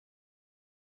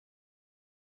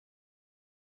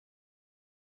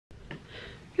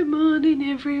Good morning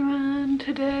everyone.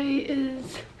 Today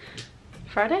is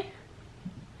Friday,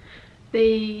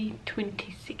 the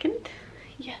 22nd.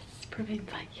 Yes,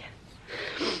 Praveen's like yes.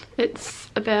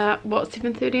 It's about what,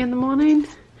 7:30 in the morning?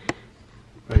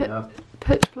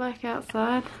 Pitch black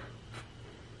outside.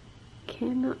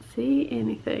 Cannot see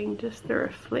anything, just the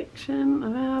reflection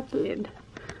of our bed.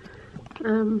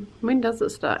 When does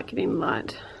it start getting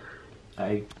light?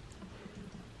 8.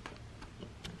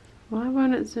 Why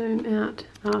won't it zoom out?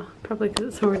 Oh, probably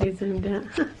because it's already zoomed out.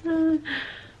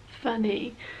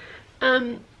 Funny.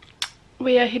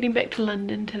 We are heading back to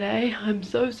London today. I'm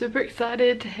so super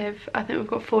excited to have, I think we've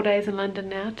got 4 days in London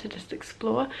now to just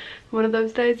explore. One of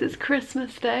those days is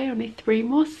Christmas Day, only 3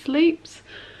 more sleeps.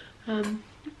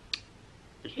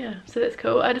 Yeah, so that's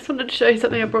cool. I just wanted to show you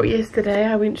something I brought yesterday.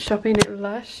 I went shopping at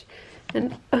Lush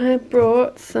and I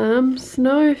brought some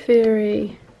Snow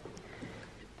Fairy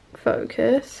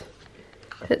focus.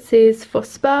 It says, for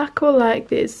sparkle like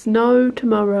there's snow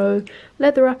tomorrow,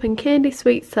 lather up in candy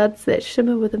sweet suds that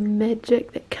shimmer with a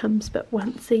magic that comes but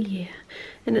once a year.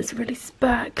 And it's really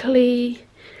sparkly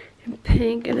and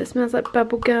pink and it smells like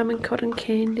bubblegum and cotton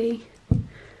candy.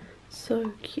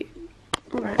 So cute.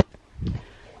 Alright,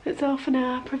 that's all for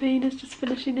now. Praveen is just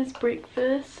finishing his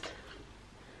breakfast.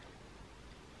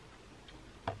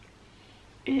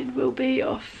 And we'll be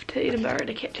off to Edinburgh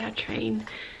to catch our train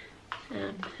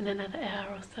in another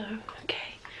hour or so.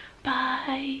 Okay,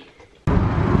 bye.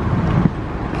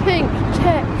 Pink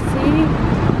taxi.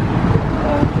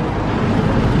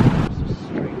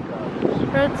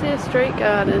 Francia Street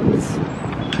Gardens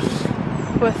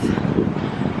with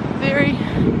very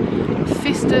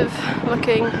festive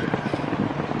looking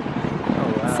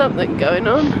something going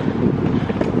on.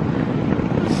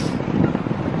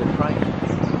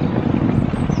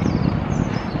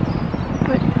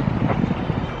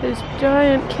 There's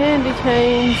giant candy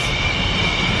canes,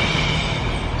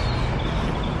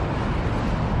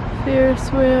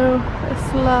 Ferris wheel, a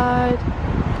slide,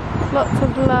 lots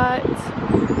of lights,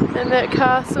 and that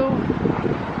castle.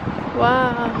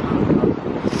 Wow,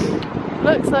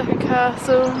 looks like a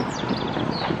castle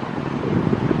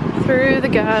through the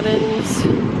gardens.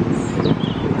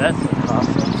 That's the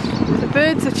castle. The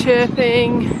birds are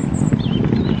chirping.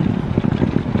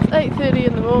 It's 8:30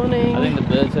 in the morning. I think the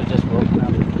birds have just woken up.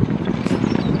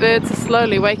 Birds are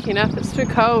slowly waking up. It's too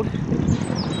cold.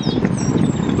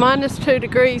 -2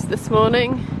 degrees this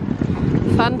morning.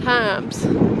 Fun times.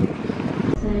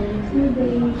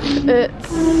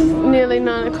 It's nearly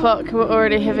 9 o'clock and we're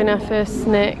already having our first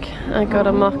snack. I got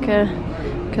a mocha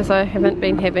because I haven't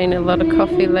been having a lot of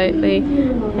coffee lately,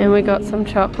 and we got some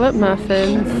chocolate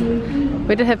muffins.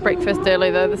 We did have breakfast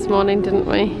early though this morning, didn't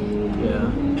we?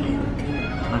 Yeah.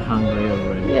 I'm hungry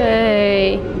already.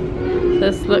 Yay!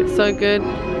 This looks so good.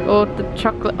 Or the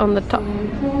chocolate on the top.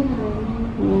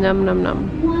 Num num num.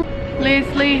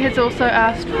 Leslie has also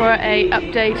asked for a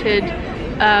updated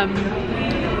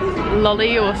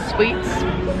lolly or sweets,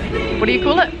 what do you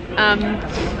call it,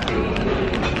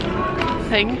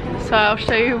 thing. So I'll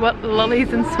show you what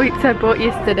lollies and sweets I bought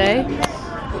yesterday.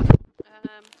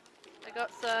 I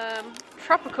got some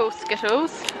tropical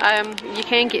Skittles. You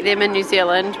can get them in New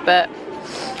Zealand, but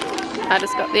I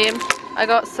just got them. I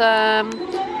got some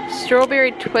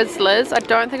strawberry Twizzlers. I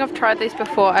don't think I've tried these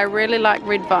before. I really like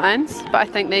red vines, but I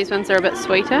think these ones are a bit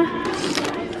sweeter.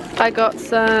 I got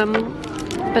some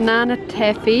banana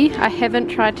taffy. I haven't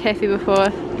tried taffy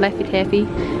before, Laffy Taffy,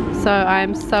 so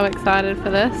I'm so excited for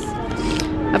this.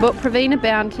 I bought Praveen a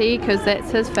Bounty because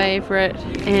that's his favourite,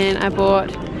 and I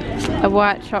bought a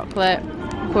white chocolate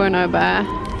Bueno bar.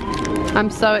 I'm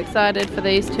so excited for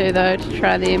these two though, to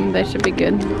try them. They should be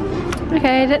good.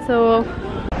 Okay, that's all.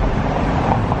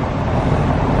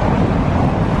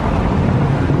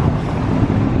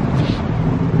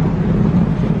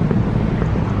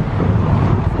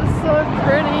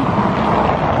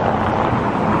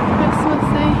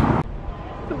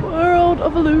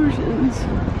 Of illusions.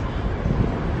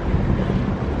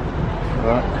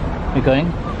 Alright, you going?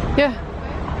 Yeah.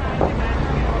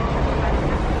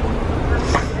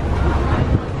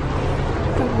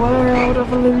 The world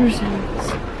of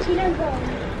illusions.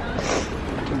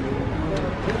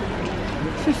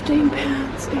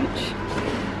 £15 each.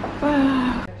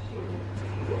 Wow.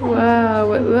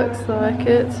 Wow, it looks like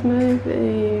it's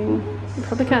moving. You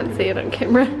probably can't see it on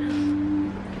camera.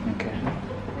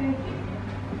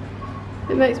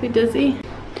 It makes me dizzy.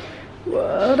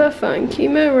 What a funky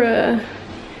mirror.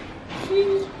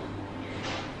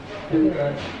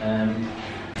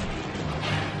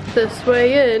 This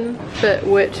way in, but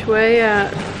which way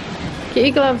out? Get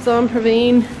your gloves on,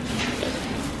 Praveen.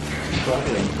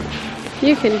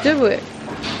 You can do it.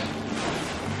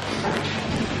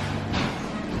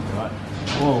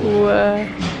 Whoa. Whoa.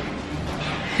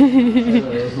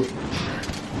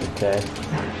 Okay.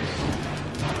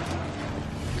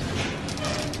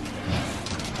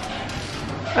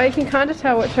 Oh, you can kind of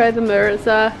tell which way the mirrors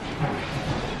are.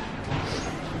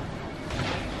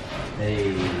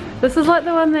 Hey. This is like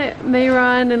the one that me,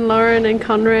 Ryan and Lauren and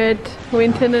Conrad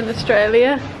went in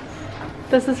Australia.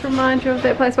 Does this remind you of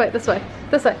that place? Wait, this way.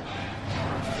 This way.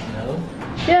 No?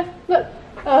 Yeah, look.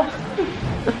 Oh.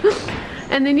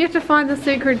 And then you have to find the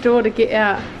secret door to get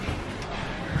out.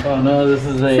 Oh no, this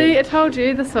is a... See, I told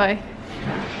you, this way.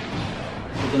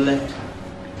 To the left.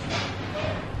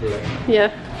 Yeah.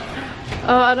 Yeah.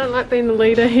 Oh, I don't like being the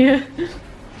leader here.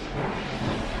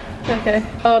 Okay.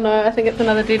 Oh no, I think it's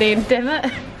another dead end. Damn it.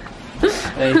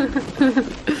 Hey.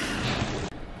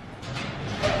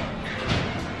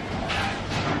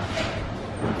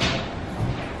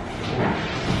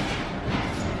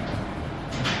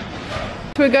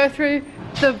 We go through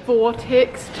the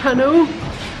vortex tunnel.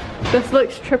 This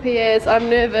looks trippy as. I'm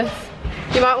nervous.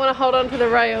 You might want to hold on to the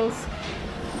rails.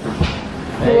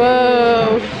 Hey.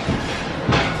 Whoa.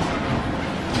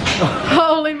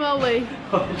 Holy moly.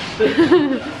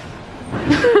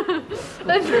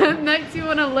 That makes you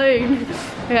want to lean.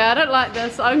 Yeah, I don't like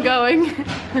this. I'm going.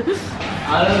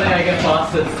 I don't think I can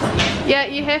pass this. Yeah,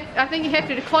 you have. I think you have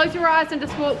to close your eyes and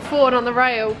just walk forward on the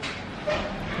rail.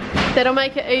 That'll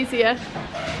make it easier.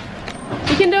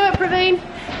 You can do it, Praveen.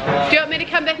 Do you want me to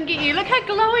come back and get you? Look how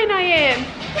glowing I am.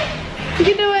 You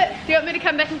can do it. Do you want me to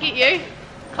come back and get you?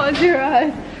 Close your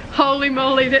eyes. Holy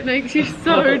moly, that makes you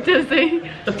so dizzy.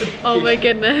 Oh my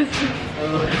goodness.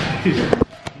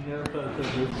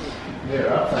 We're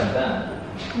upside down.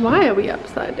 Why are we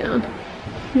upside down?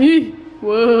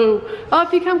 Whoa. Oh,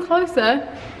 if you come closer.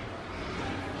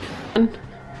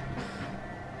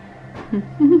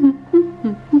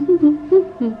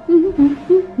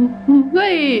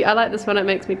 Hey, I like this one, it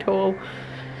makes me tall.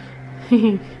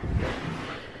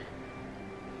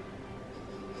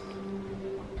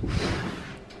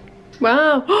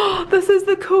 Wow, this is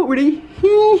the cool, ready?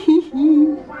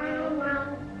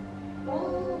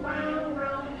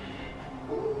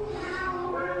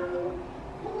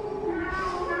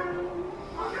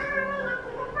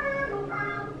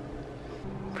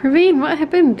 Praveen, what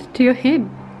happened to your head?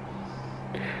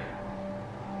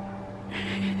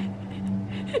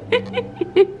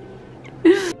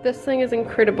 This thing is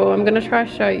incredible. I'm gonna try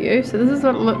to show you. So this is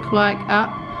what it looked like up.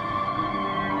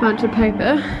 Bunch of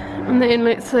paper. And then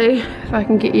let's see if I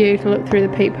can get you to look through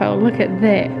the peephole. Look at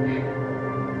that.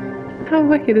 How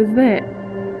wicked is that?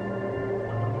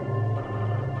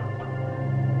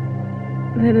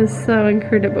 That is so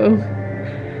incredible.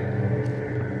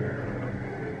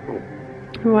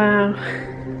 Wow.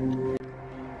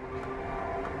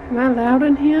 Am I loud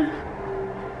in here?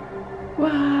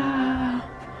 Wow.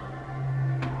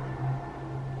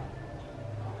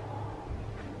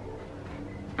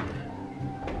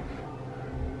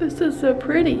 This is so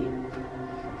pretty.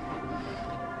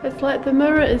 It's like the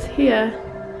mirror is here,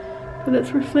 but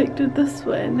it's reflected this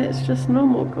way, and that's just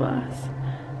normal glass.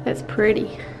 That's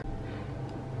pretty.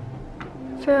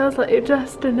 Feels like you're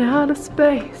just in outer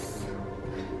space.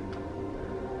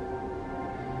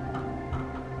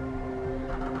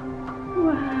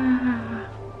 Wow.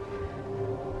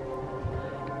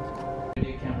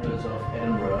 Video cameras of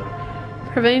Edinburgh.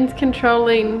 Praveen's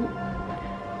controlling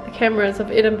the cameras of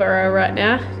Edinburgh right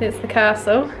now. That's the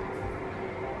castle.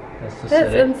 That's the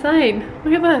That's city. insane.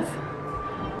 Look at this.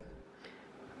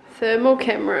 Thermal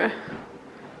camera.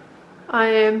 I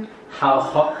am... How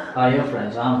hot are your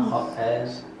friends? I'm hot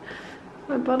as...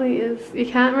 My body is... You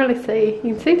can't really see. You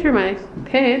can see through my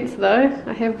pants though.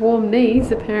 I have warm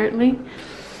knees apparently.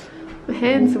 My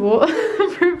hands are warm.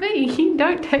 Praveen,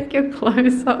 don't take your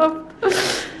clothes off.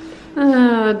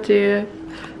 Oh dear.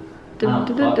 Dun,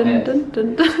 dun, dun, dun, dun,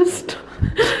 dun, dun. Stop.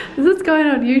 Is this going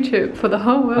on YouTube for the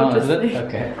whole world to is it? see?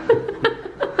 Okay.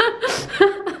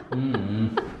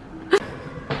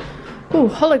 Oh,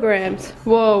 holograms.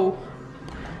 Whoa.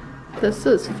 This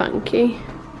is funky.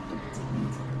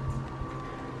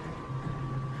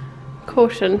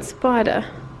 Caution, spider.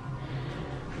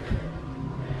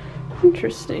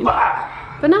 Interesting.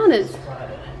 Bananas.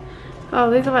 Oh,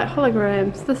 these are like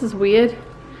holograms. This is weird.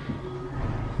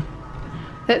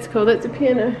 That's cool, that's a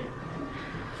piano.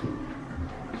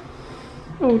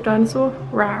 Oh, dinosaur.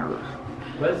 Rawr.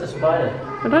 Where's the spider?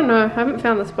 I don't know, I haven't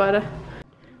found the spider.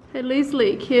 Hey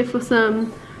Leslie, care for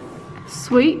some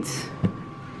sweets?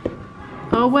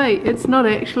 Oh wait, it's not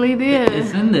actually there.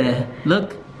 It's in there.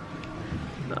 Look.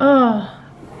 Oh,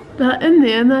 they're in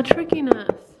there and they're tricking us.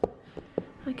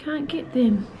 I can't get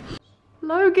them.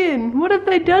 Logan, what have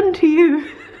they done to you?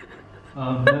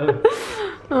 Oh no.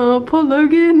 Oh, poor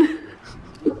Logan.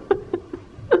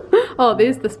 Oh,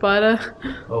 there's the spider.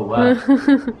 Oh wow.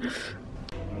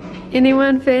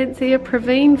 Anyone fancy a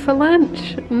Praveen for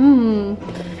lunch? Mmm,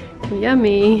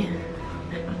 yummy.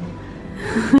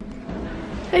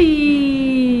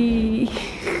 Hey!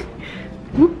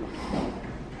 Whoop.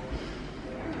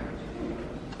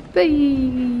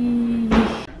 Hey!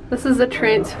 This is a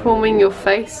transforming your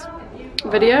face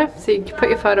video. So you put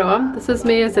your photo on. This is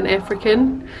me as an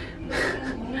African,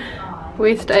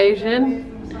 West Asian,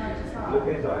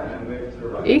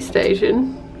 East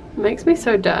Asian. Makes me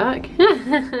so dark.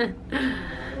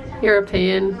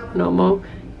 European, normal,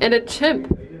 and a chimp.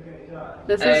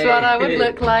 This is what I would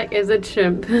look like as a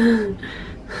chimp. You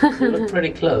look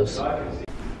pretty close.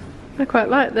 I quite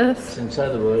like this. It's inside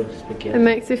the word. It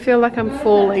makes me feel like I'm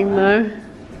falling though.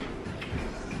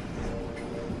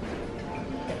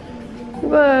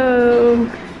 Whoa.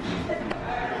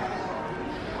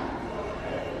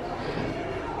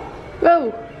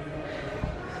 Whoa.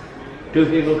 Two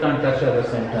people can't touch at the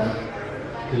same time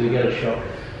because you get a shock.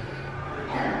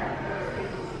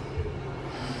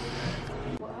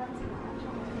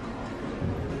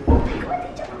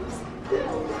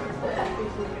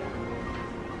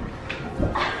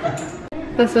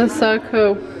 This is so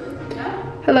cool.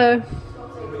 Hello.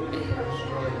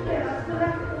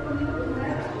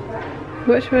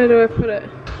 Which way do I put it?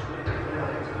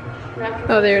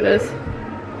 Oh, there it is.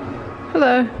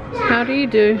 Hello. How do you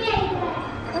do?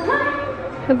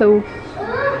 Hello.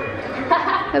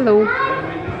 Hello.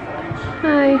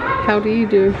 Hi. How do you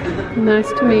do?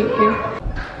 Nice to meet you.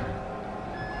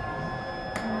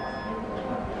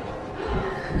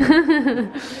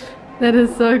 That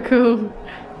is so cool.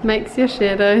 Makes your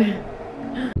shadow.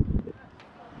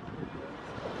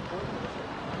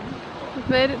 We've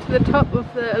made it to the top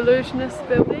of the Illusionist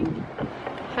building.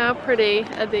 How pretty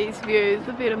are these views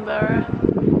of Edinburgh?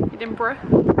 Edinburgh.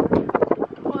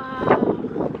 Wow.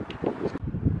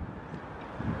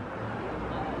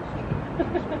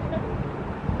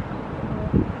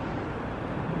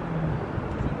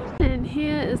 And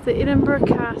here is the Edinburgh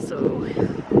Castle.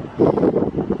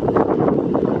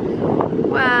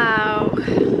 Wow.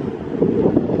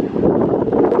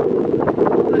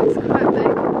 Looks quite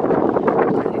big.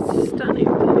 These stunning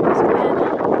views, man.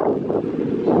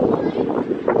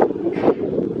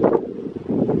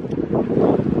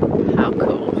 How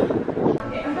cool.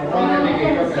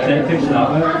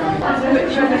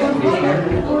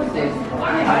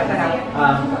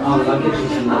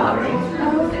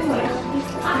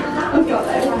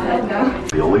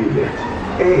 Believe it,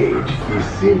 age is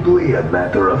simply a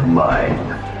matter of mind.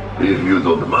 If you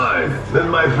don't mind, then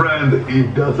my friend,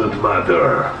 it doesn't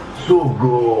matter. So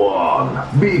go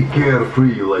on, be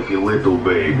carefree like a little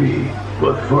baby.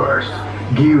 But first,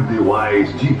 give the wise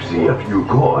gypsy a few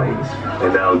coins,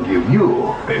 and I'll give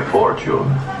you a fortune.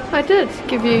 I did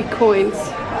give you coins.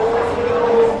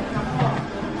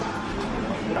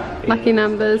 Lucky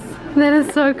numbers. That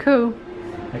is so cool.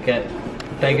 Okay,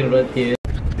 take it with you.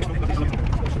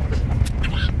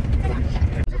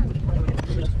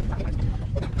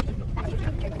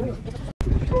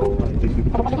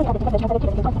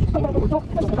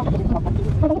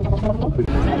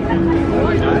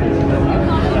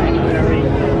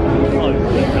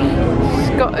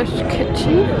 Scottish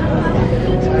kitchen.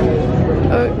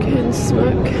 Oak and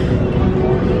smoke.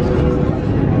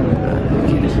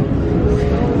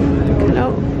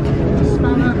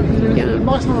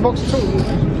 Nice on the box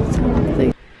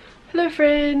too. Hello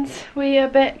friends, we are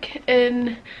back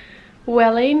in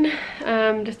Welling,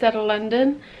 just out of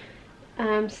London,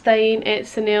 staying at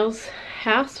Sunil's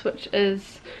house, which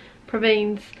is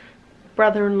Praveen's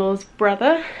brother-in-law's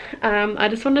brother. I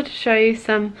just wanted to show you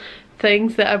some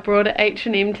things that I brought at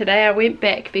H&M today. I went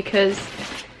back because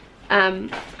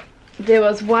there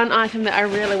was one item that I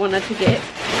really wanted to get.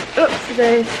 Oops,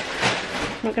 there's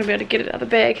I'm not going to be able to get it out of the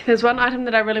bag. There's one item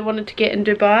that I really wanted to get in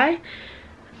Dubai,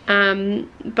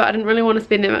 but I didn't really want to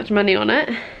spend that much money on it.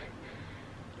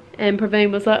 And Praveen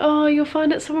was like, oh, you'll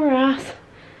find it somewhere else.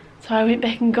 So I went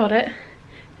back and got it.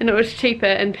 And it was cheaper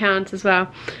in pounds as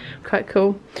well. Quite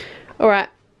cool. Alright,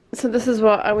 so this is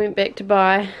what I went back to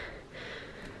buy.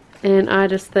 And I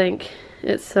just think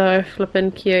it's so flippin'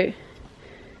 cute.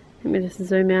 Let me just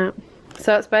zoom out.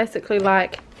 So it's basically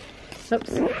like,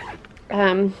 oops,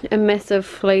 a massive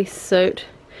fleece suit,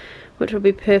 which will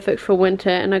be perfect for winter,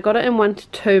 and I got it in 1 to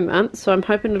 2 months, so I'm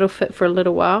hoping it'll fit for a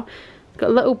little while. It's got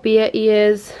little bear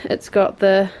ears, it's got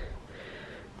the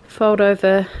fold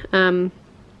over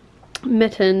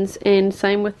mittens, and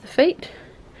same with the feet.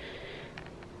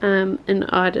 And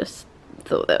I just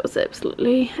thought that was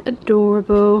absolutely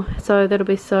adorable. So that'll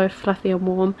be so fluffy and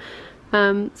warm.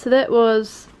 So that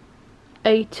was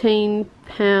 £18.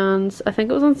 I think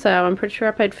it was on sale. I'm pretty sure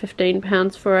I paid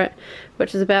 £15 for it,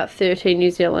 which is about 13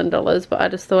 New Zealand dollars. But I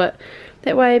just thought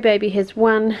that way baby has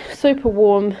one super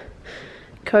warm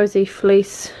cozy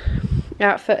fleece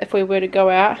outfit if we were to go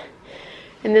out.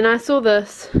 And then I saw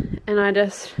this and I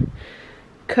just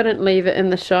couldn't leave it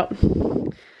in the shop.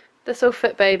 This will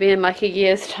fit baby in like a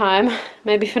year's time,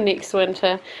 maybe for next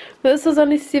winter. But this was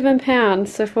only £7,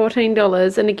 so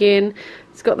 $14. And again,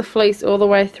 it's got the fleece all the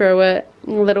way through it,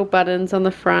 little buttons on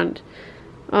the front.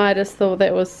 I just thought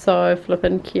that was so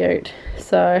flippin' cute,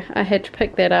 so I had to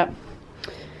pick that up.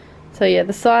 So yeah,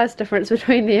 the size difference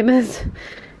between them is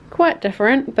quite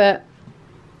different, but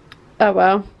oh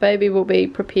well, baby will be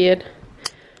prepared.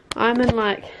 I'm in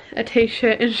like a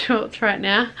t-shirt and shorts right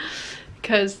now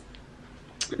because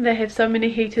they have so many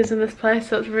heaters in this place,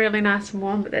 so it's really nice and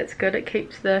warm, but that's good. It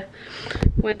keeps the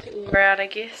winter air out, I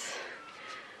guess.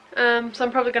 So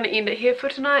I'm probably going to end it here for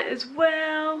tonight as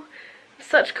well.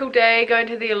 Such a cool day going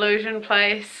to the illusion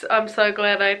place. I'm so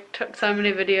glad I took so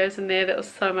many videos in there. That was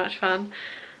so much fun.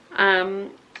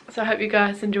 So I hope you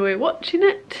guys enjoy watching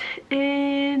it,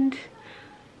 and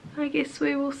I guess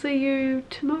we will see you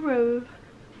tomorrow.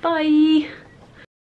 Bye.